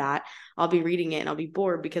do that, I'll be reading it and I'll be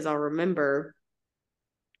bored because I'll remember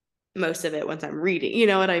most of it once I'm reading. You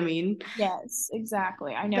know what I mean? Yes,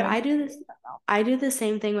 exactly. I know But exactly. I do the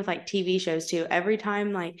same thing with like TV shows too. Every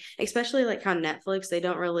time, like, especially like how Netflix, they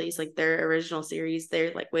don't release like their original series,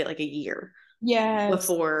 they're like, wait like a year. Yes.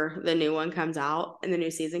 before the new one comes out and the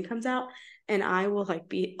new season comes out. And I will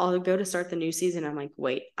I'll go to start the new season. I'm like,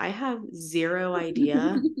 wait, I have zero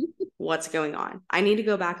idea what's going on. I need to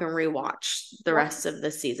go back and rewatch the Yep. rest of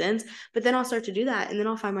the seasons. But then I'll start to do that. And then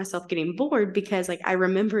I'll find myself getting bored because like I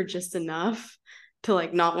remember just enough to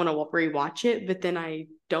like not want to rewatch it. But then I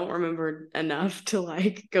don't remember enough to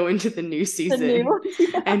like go into the new The new season ones.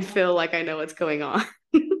 Yeah. and feel like I know what's going on.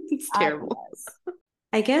 It's terrible. Yes.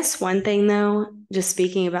 I guess one thing though, just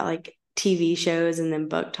speaking about like TV shows and then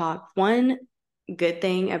book talk, one good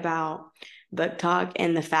thing about book talk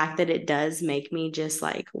and the fact that it does make me just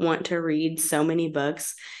like want to read so many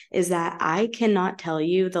books is that I cannot tell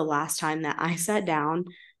you the last time that I sat down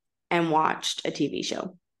and watched a TV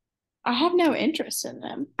show. I have no interest in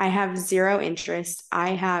them. I have zero interest.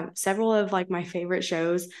 I have several of like my favorite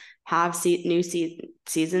shows have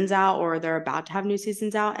seasons out or they're about to have new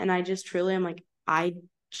seasons out. And I just truly am like, I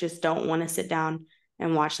just don't want to sit down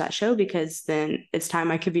and watch that show because then it's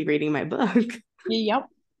time I could be reading my book. Yep.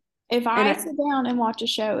 If And I sit down and watch a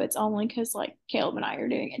show, it's only because like Caleb and I are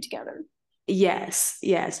doing it together. yes,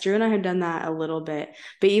 yes, Drew and I have done that a little bit.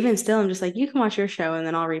 But even still, I'm just like, you can watch your show and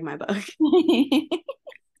then I'll read my book.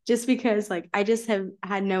 Just because like I just have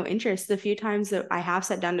had no interest. The few times that I have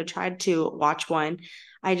sat down to try to watch one,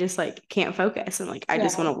 I just like can't focus and like I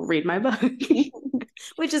just want to Yes. read my book.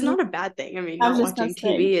 Which is not a bad thing. I mean, I was not just gonna watching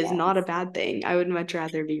say, TV is not a yes. bad thing. I would much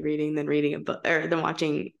rather be reading than reading a book or than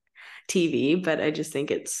watching TV, but I just think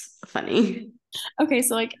it's funny. Okay,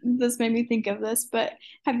 so like this made me think of this, but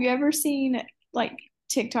have you ever seen like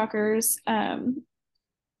TikTokers,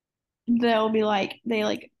 they'll be like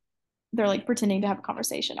they're like pretending to have a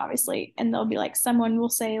conversation, obviously, and they'll be like someone will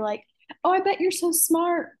say like, "Oh, I bet you're so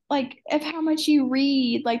smart, like of how much you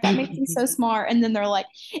read, like that makes you so smart." And then they're like,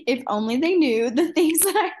 "If only they knew the things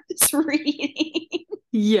that I was reading."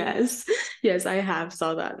 Yes. Yes, I have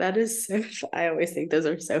saw that. That is so I always think those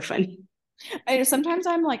are so funny. Sometimes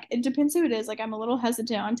I'm like, it depends who it is. Like I'm a little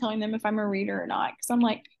hesitant on telling them if I'm a reader or not, because I'm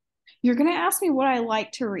like, you're gonna ask me what I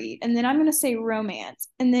like to read, and then I'm gonna say romance,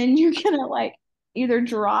 and then you're gonna like either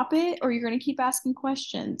drop it or you're gonna keep asking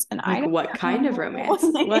questions, and I Like don't what kind of know. romance?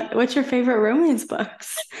 What's your favorite romance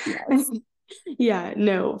books? Yes. Yeah,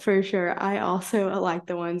 no, for sure. I also like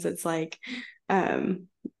the ones that's like, um,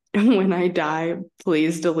 when I die,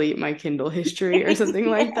 please delete my Kindle history or something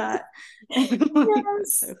like Yes. that. That's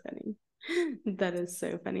Yes. so funny. That is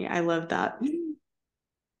so funny. I love that.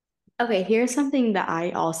 Okay, here's something that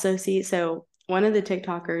I also see. So one of the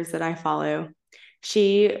TikTokers that I follow,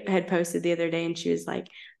 she had posted the other day and she was like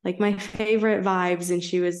my favorite vibes, and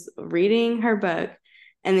she was reading her book,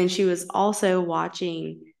 and then she was also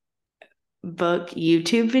watching book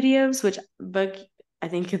YouTube videos, which book, I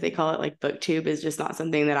think they call it like BookTube is just not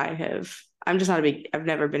something that I'm just not I've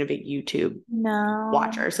never been a big YouTube No.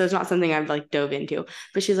 watcher. So it's not something I've like dove into.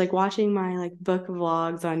 But she's like watching my like book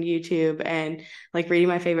vlogs on YouTube and like reading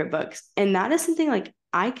my favorite books. And that is something like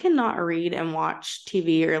I cannot read and watch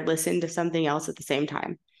TV or listen to something else at the same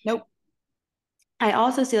time. Nope. I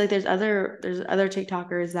also see like there's other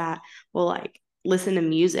TikTokers that will like listen to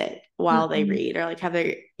music while they Mm-mm. read or like have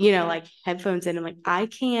their, like headphones in. I'm like, I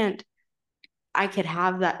could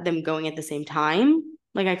have them going at the same time.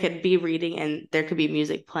 Like I could be reading and there could be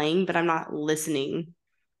music playing, but I'm not listening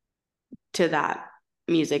to that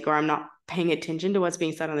music or I'm not paying attention to what's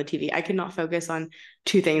being said on the TV. I could not focus on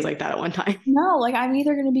two things like that at one time. No, like I'm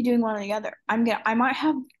either gonna be doing one or the other. I might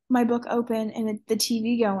have my book open and the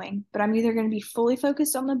TV going, but I'm either gonna be fully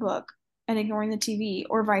focused on the book and ignoring the TV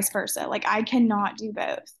or vice versa. Like I cannot do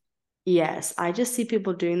both. Yes, I just see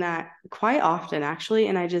people doing that quite often actually,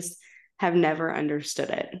 and I just have never understood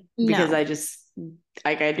it because No.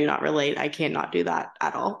 I do not relate. I cannot do that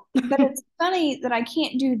at all. But it's funny that I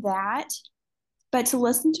can't do that. But to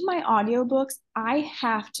listen to my audiobooks, I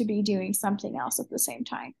have to be doing something else at the same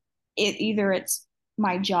time. Either it's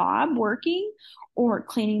my job working or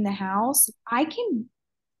cleaning the house. I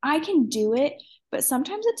can do it, but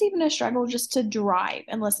sometimes it's even a struggle just to drive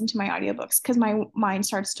and listen to my audiobooks because my mind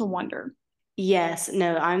starts to wander. Yes,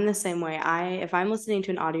 no, I'm the same way. If I'm listening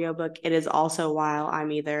to an audiobook, it is also while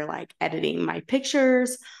I'm either like editing my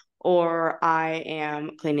pictures or I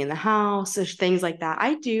am cleaning the house or things like that.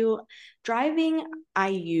 I do driving, I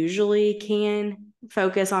usually can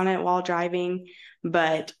focus on it while driving,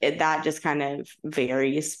 but that just kind of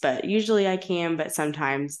varies. But usually I can, but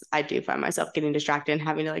sometimes I do find myself getting distracted and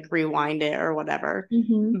having to like rewind it or whatever.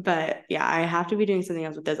 Hmm. But yeah, I have to be doing something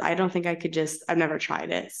else with this. I don't think I could I've never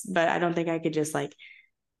tried it, but I don't think I could just like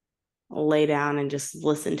lay down and just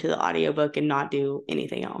listen to the audiobook and not do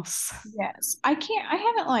anything else. Yes. I can't, I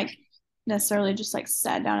haven't like necessarily just like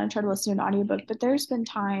sat down and tried to listen to an audiobook, but there's been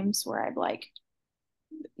times where I've like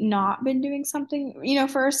not been doing something,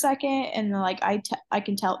 for a second, and then like I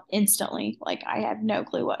can tell instantly, like I had no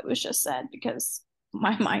clue what was just said because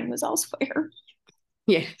my mind was elsewhere.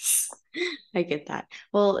 Yes, I get that.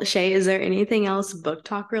 Well, Shae, is there anything else book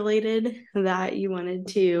talk related that you wanted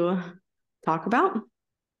to talk about?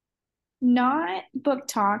 Not book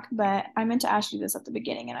talk, but I meant to ask you this at the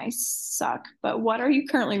beginning and I suck. But what are you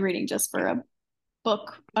currently reading just for a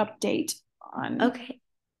book update on? Okay.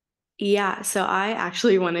 Yeah, so I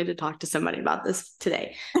actually wanted to talk to somebody about this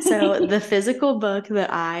today. So the physical book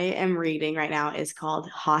that I am reading right now is called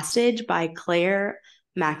Hostage by Claire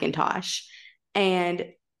McIntosh. And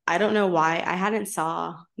I don't know why I hadn't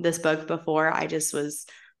saw this book before. I just was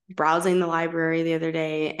browsing the library the other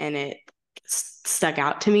day and it stuck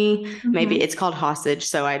out to me. Maybe Mhm. it's called Hostage,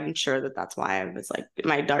 so I'm sure that that's why I was like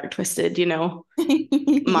my dark twisted, Yeah.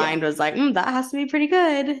 mind was like, that has to be pretty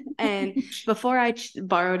good. And before I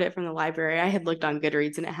borrowed it from the library, I had looked on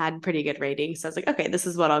Goodreads and it had pretty good ratings. So I was like, okay, this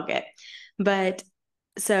is what I'll get. But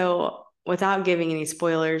so without giving any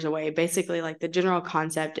spoilers away, basically, like the general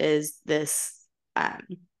concept is this um,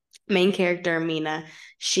 main character, Mina.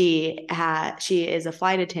 She is a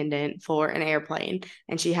flight attendant for an airplane,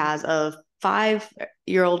 and she has a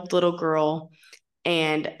 5-year old little girl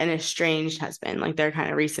and an estranged husband. Like they're kind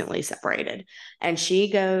of recently separated. And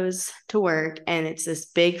she goes to work, and it's this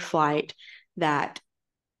big flight that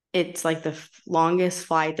it's like the longest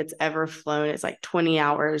flight that's ever flown. It's like 20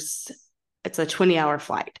 hours. It's a 20-hour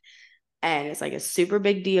flight. And it's like a super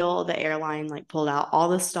big deal. The airline like pulled out all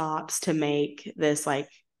the stops to make this like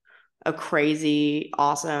a crazy,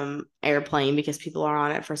 awesome airplane because people are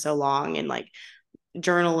on it for so long, and like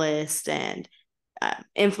journalists and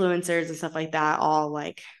influencers and stuff like that all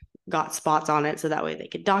like got spots on it so that way they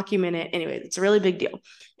could document it. Anyway, it's a really big deal.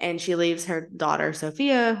 And she leaves her daughter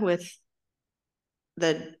Sophia with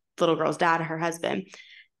the little girl's dad, her husband.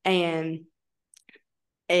 And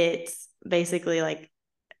it's basically like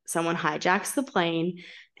someone hijacks the plane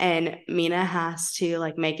and Mina has to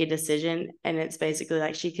like make a decision, and it's basically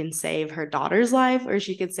like she can save her daughter's life or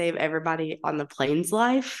she could save everybody on the plane's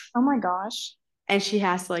life, Oh my gosh. and she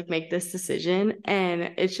has to like make this decision.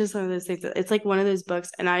 And it's just one of those things it's like one of those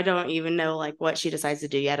books, and I don't even know like what she decides to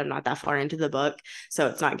do yet. I'm not that far into the book, so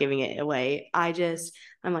it's not giving it away.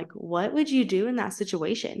 I'm like, what would you do in that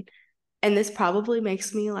situation? And this probably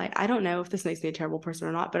makes me like, I don't know if this makes me a terrible person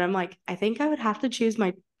or not, but I'm like, I think I would have to choose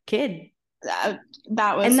my kid. That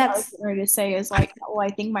And was what I was that's getting ready to say is like, well,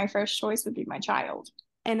 I think my first choice would be my child.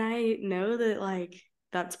 and I know that like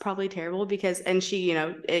that's probably terrible because and she,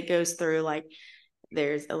 it goes through like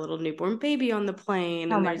there's a little newborn baby on the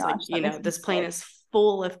plane, Oh and my there's like, gosh, that makes me this plane sick. is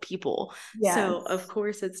full of people. So of Yes.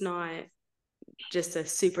 course it's not just a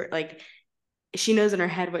super like she knows in her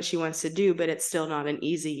head what she wants to do, but it's still not an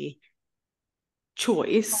easy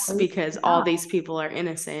choice because all Yeah. these people are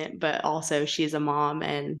innocent, but also she's a mom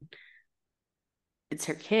and it's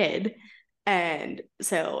her kid. And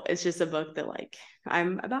so it's just a book that like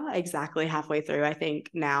I'm about exactly halfway through, I think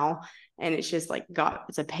now. And it's just like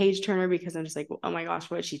it's a page turner because I'm just like, oh my gosh,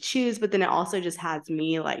 what did she choose? But then it also just has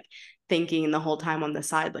me like thinking the whole time on the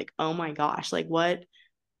side, like, oh my gosh, like what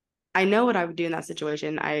I know what I would do in that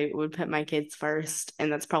situation. I would put my kids first,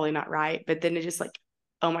 and that's probably not right. But then it just like,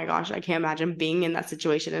 oh my gosh, I can't imagine being in that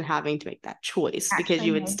situation and having to make that choice because Actually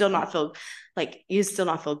you would makes still sense. not feel you still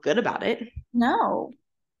not feel good about it. No.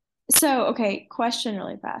 So, okay, question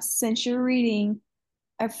really fast. Since you're reading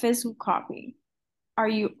a physical copy, are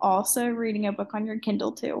you also reading a book on your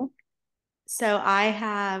Kindle too? So I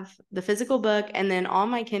have the physical book, and then on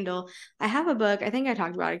my Kindle, I have a book. I think I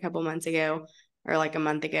talked about it a couple months ago or like a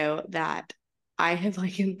month ago that I have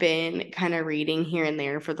like been kind of reading here and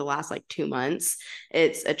there for the last like 2 months.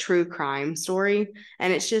 It's a true crime story,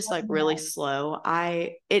 and it's just like really Oh, slow.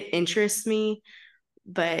 It interests me,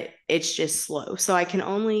 but it's just slow. So I can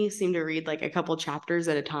only seem to read like a couple chapters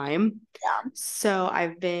at a time. yeah. So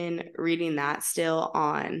I've been reading that still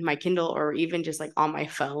on my Kindle or even just like on my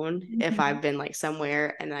phone if Mhm. I've been like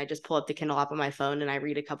somewhere and I just pull up the Kindle app on my phone and I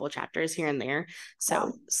read a couple chapters here and there. Yeah,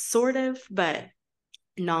 So sort of, but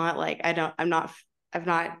not like I've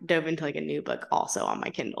not dove into like a new book also on my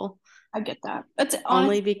Kindle. I get that. But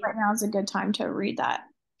Only honestly, be right now is a good time to read that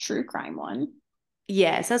true crime one.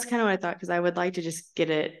 Yes, that's kind of what I thought because I would like to just get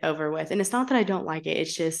it over with. And it's not that I don't like it,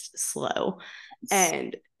 it's just slow. It's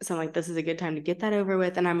And so I'm like, this is a good time to get that over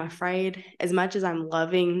with. And I'm afraid, as much as I'm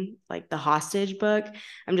loving like the hostage book,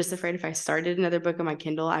 I'm just afraid if I started another book on my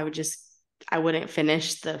Kindle, I wouldn't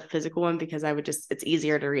finish the physical one because it's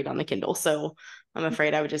easier to read on the Kindle. So I'm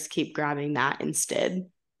afraid I would just keep grabbing that instead.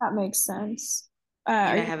 That makes sense.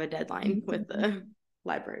 And I have a deadline with the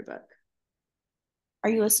library book. are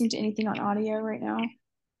you listening to anything on audio right now?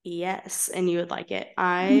 Yes, and you would like it.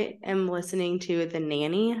 I am listening to The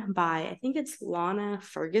Nanny by, I think it's Lana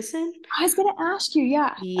Ferguson. I was gonna ask you,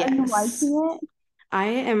 yeah. Are you Yes, liking it? I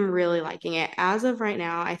am really liking it. As of right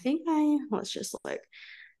now, I think let's just look.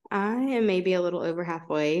 I am maybe a little over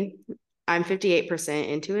halfway. I'm 58%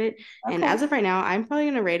 into it. And Okay. as of right now, I'm probably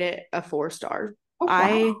going to rate it a 4 star. Oh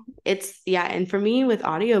wow. Yeah. And for me with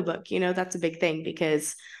audiobook, that's a big thing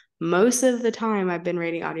because most of the time I've been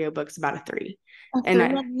rating audiobooks about a 3. A And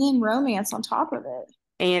three and romance on top of it.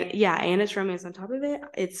 and it's romance on top of it.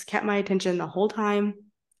 It's kept my attention the whole time.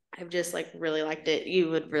 I've just like really liked it. You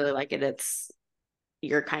would really like it. It's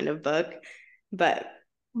your kind of book, but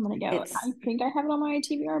I'm gonna go. it's I think I have it on my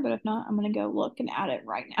TBR, but if not, I'm gonna go look and add it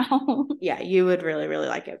right now. yeah, you would really, really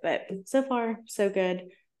like it. But so far, so good.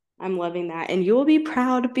 I'm loving that. And you will be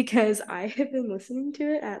proud because I have been listening to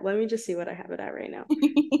it let me just see what I have it at right now.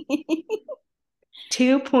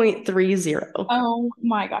 2.30. Oh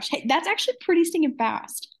my gosh. Hey, that's actually pretty stinking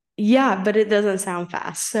fast. Yeah, but it doesn't sound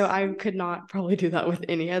fast. So I could not probably do that with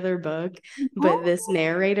any other book. But this Oh,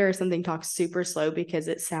 narrator or something talks super slow because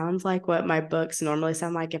it sounds like what my books normally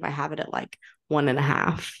sound like if I have it at like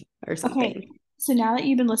 1.5 or okay. something. So now that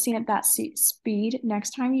you've been listening at that speed,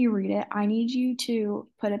 next time you read it, I need you to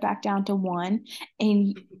put it back down to one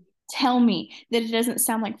and tell me that it doesn't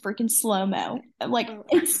sound like freaking slow-mo. Like Oh.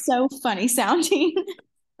 it's so funny sounding.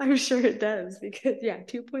 I'm sure it does because yeah,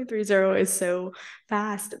 2.30 is so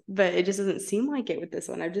fast, but it just doesn't seem like it with this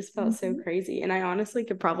one. I've just felt so Mhm. crazy. And I honestly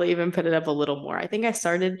could probably even put it up a little more. I think I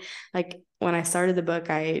started like when I started the book,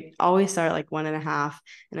 I always start like 1.5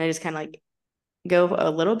 and I just kind of like go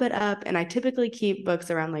a little bit up. And I typically keep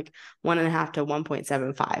books around like 1.5 to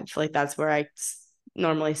 1.75. Like that's where I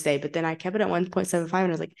normally stay. But then I kept it at 1.75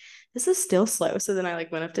 and I was like, this is still slow. So then I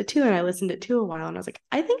like went up to 2 and I listened to 2 a while and I was like,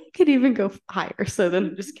 I think I could even go higher. So then I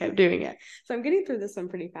just kept doing it. So I'm getting through this one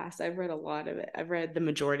pretty fast. I've read a lot of it. I've read the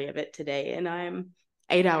majority of it today and I'm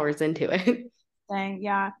 8 hours into it. Dang,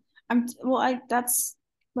 yeah. Well, I that's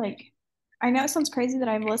like I know it sounds crazy that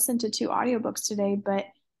I've listened to two audiobooks today, but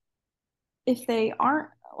if they aren't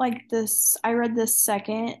like this, I read this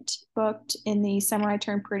second book in the Summer I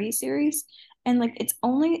Turned Pretty series, and like it's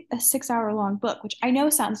only a 6 hour long book, which I know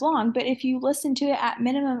sounds long, but if you listen to it at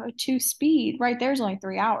minimum of two speed, right there's only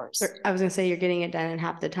 3 hours. I was gonna say you're getting it done in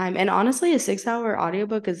half the time. And honestly, a 6 hour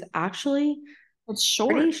audiobook is actually It's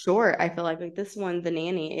pretty short. short. I feel like this one, The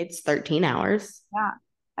Nanny, it's 13 hours. Yeah.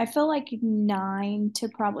 I feel like 9 to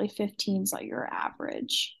probably 15 is like your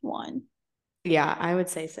average one. Yeah, I would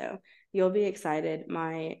say so. You'll be excited.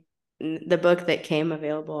 The book that came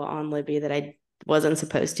available on Libby that I wasn't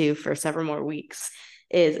supposed to for several more weeks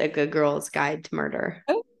is A Good Girl's Guide to Murder.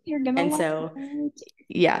 Oh, you're gonna And love so it.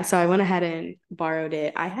 yeah, so I went ahead and borrowed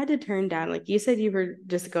it. I had to turn down, like you said, you were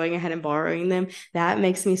just going ahead and borrowing them. That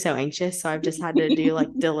makes me so anxious. So I've just had to do like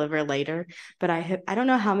deliver later. But I don't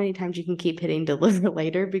know how many times you can keep hitting deliver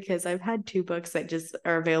later because I've had 2 books that just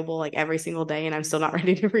are available like every single day and I'm still not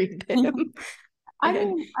ready to read them. I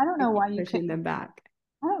And mean, I don't I know keep why you pushing couldn't. them back.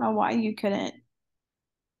 I don't know why you couldn't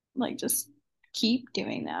like just keep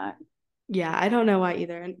doing that. Yeah, I don't know why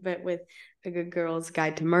either. But with A Good Girl's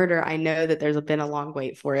Guide to Murder, I know that there's been a long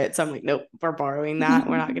wait for it. So I'm like, nope, we're borrowing that.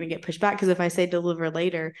 We're not going to get pushed back because if I say deliver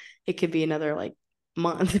later, it could be another like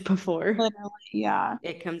month before Literally, yeah.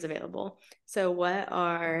 it comes available. So what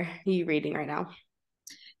are you reading right now?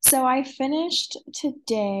 So I finished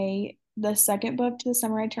today the second book to The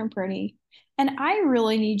Summer I Turned Pretty, and I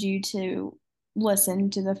really need you to listen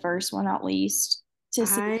to the first one at least to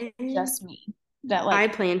see if I it's just me that I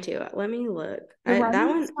like plan to. Let me look. the That writing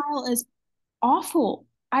one style is awful.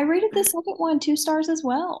 I rated the second one 2 stars as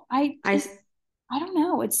well. I I don't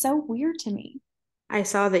know. It's so weird to me. I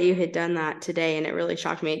saw that you had done that today and it really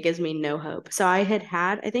shocked me. It gives me no hope. So I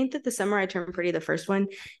think that The Summer I Turned Pretty, the first one,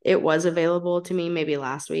 it was available to me maybe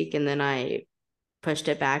last week. And then I pushed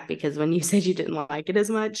it back because when you said you didn't like it as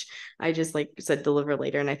much, I just like said deliver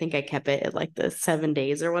later. And I think I kept it at like the 7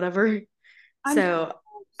 days or whatever. I'm kind So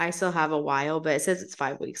I still have a while, but it says it's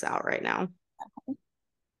 5 weeks out right now.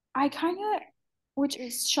 I kind of, which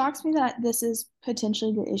is shocks me that this is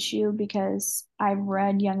potentially the issue because I've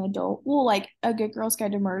read young adult. Well, like A Good Girl's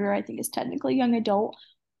Guide to Murder, I think is technically young adult,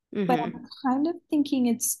 but I'm Mm-hmm. kind of thinking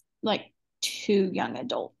it's like too young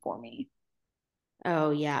adult for me.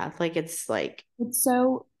 Oh yeah. Like it's like It's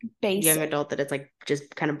so young basic. adult that it's like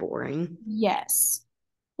just kind of boring. Yes.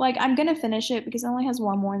 Like I'm gonna finish it because it only has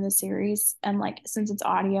one more in the series, and like since it's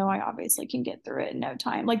audio, I obviously can get through it in no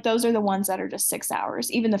time. Like those are the ones that are just 6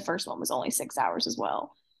 hours. Even the first one was only 6 hours as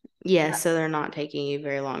well. Yes, so they're not taking you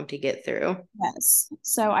very long to get through. Yes.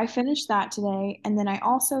 So I finished that today. And then I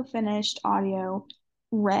also finished audio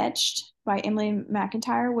Wretched by Emily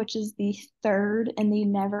McIntyre, which is the third in the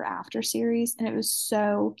Never After series. And it was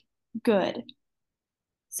so good.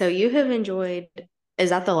 So you have enjoyed, is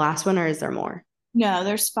that the last one or is there more? No,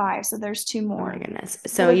 there's five. So there's two Oh my more. goodness.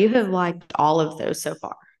 But So you have liked all of those so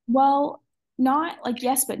far. well, not like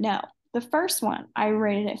yes, but no. The first one I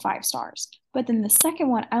rated it 5 stars. But then the second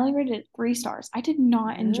one, I only rated it 3 stars. I did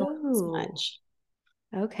not enjoy it as Oh, much.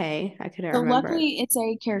 okay. I couldn't So remember. luckily it's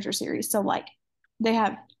a character series. So like they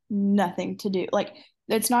have nothing to do. Like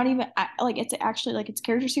it's not even like it's actually like it's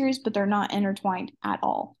character series, but they're not intertwined at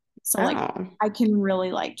all. So like Oh, I can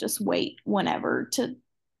really like just wait whenever to,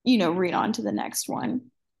 read on to the next one.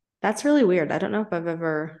 that's really weird. I don't know if I've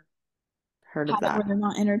ever heard of Have it where that. they're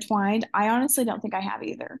not intertwined. I honestly don't think I have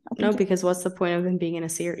either. I No, think it's because what's the point of them being in a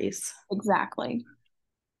series? exactly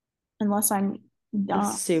unless I'm That's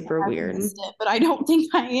dumb. super I've weird. missed it, but I don't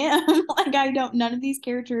think I am. Like I don't none of these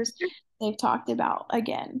characters they've talked about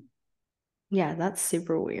again. Yeah, that's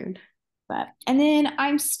super weird. But and then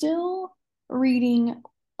I'm still reading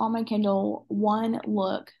on my Kindle One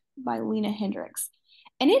Look by Lena Hendricks.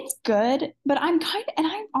 And it's good, but I'm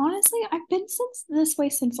honestly, I've been since this way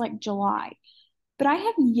since like July, but I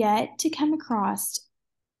have yet to come across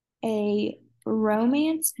a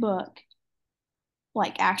romance book,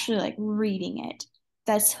 like actually like reading it,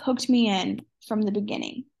 that's hooked me in from the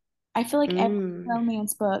beginning. I feel like every Mm.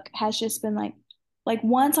 romance book has just been like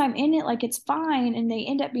once I'm in it, like it's fine and they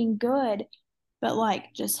end up being good, but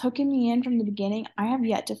like just hooking me in from the beginning, I have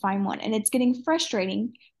yet to find one. And it's getting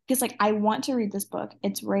frustrating because like I want to read this book.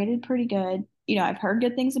 It's rated pretty good. I've heard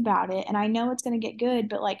good things about it and I know it's going to get good,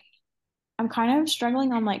 but like I'm kind of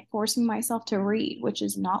struggling on like forcing myself to read, which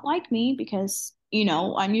is not like me because,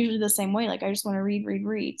 I'm usually the same way. Like I just want to read, read,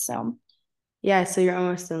 read. So Yeah, so you're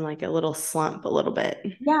almost in like a little slump a little bit,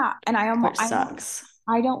 yeah. And which sucks.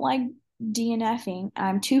 I don't like DNFing.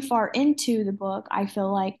 I'm too far into the book, I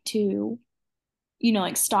feel like to,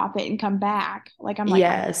 like stop it and come back. Like I'm like, I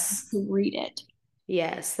have Yes. to read it.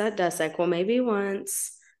 Yes, that does suck. Well, maybe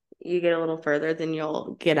once you get a little further, then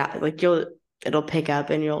you'll get out, like it'll pick up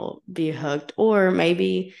and you'll be hooked. Or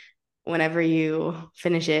maybe whenever you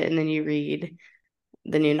finish it and then you read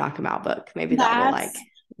the new Knock 'em Out book, maybe that will like That's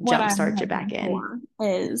what I'm jumpstart you hoping back in. for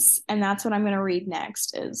and that's what I'm going to read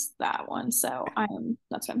next is that one. So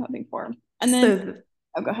that's what I'm hoping for. And then, So,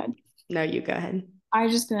 oh, go ahead. no, you go ahead.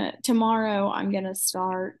 Tomorrow I'm gonna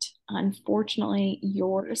start Unfortunately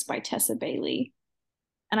Yours by Tessa Bailey.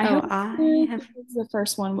 And I Oh, hope it's I good have, because the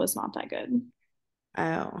first one was not that good,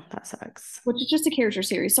 oh, that sucks. which is just a character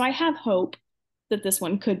series. So I have hope that this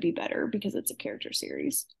one could be better because it's a character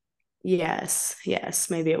series. Yes, yes,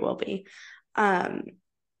 maybe it will be. Um,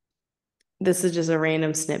 this is just a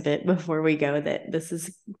random snippet before we go that this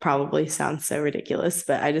is probably sounds so ridiculous,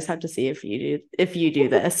 but I just have to see if you do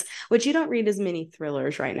this, which you don't read as many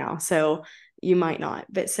thrillers right now, so you might not.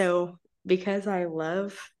 But so because I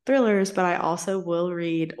love thrillers, but I also will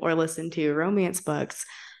read or listen to romance books,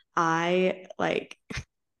 I like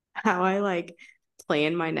how I like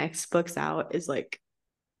plan my next books out is like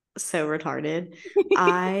so retarded.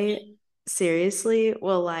 I seriously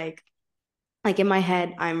will like in my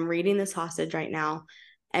head, I'm reading this hostage right now.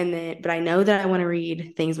 And then, but I know that I want to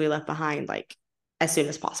read Things We Left Behind like as soon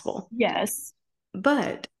as possible. Yes.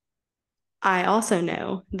 But I also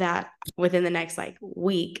know that within the next like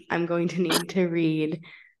week, I'm going to need to read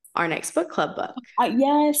our next book club book,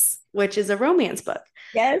 Yes. which is a romance book.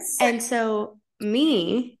 Yes. And so,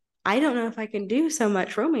 I don't know if I can do so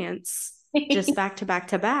much romance just back to back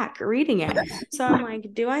to back reading it. So I'm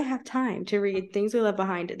like, do I have time to read Things We Left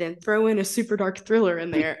Behind, then throw in a super dark thriller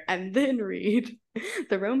in there, and then read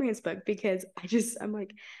the romance book? Because I'm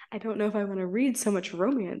like, I don't know if I want to read so much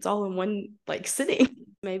romance all in one like sitting.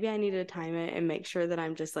 Maybe I need to time it and make sure that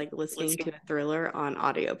I'm just like listening to a thriller on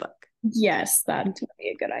audiobook. Yes, that would be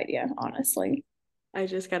a good idea, honestly. I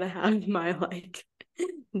just gotta have my like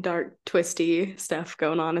dark, twisty stuff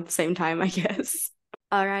going on at the same time, I guess.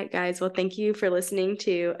 All right, guys. Well, thank you for listening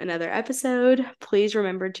to another episode. Please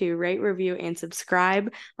remember to rate, review, and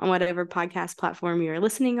subscribe on whatever podcast platform you're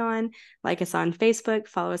listening on. Like us on Facebook,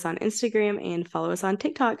 follow us on Instagram, and follow us on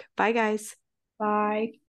TikTok. Bye, guys. Bye.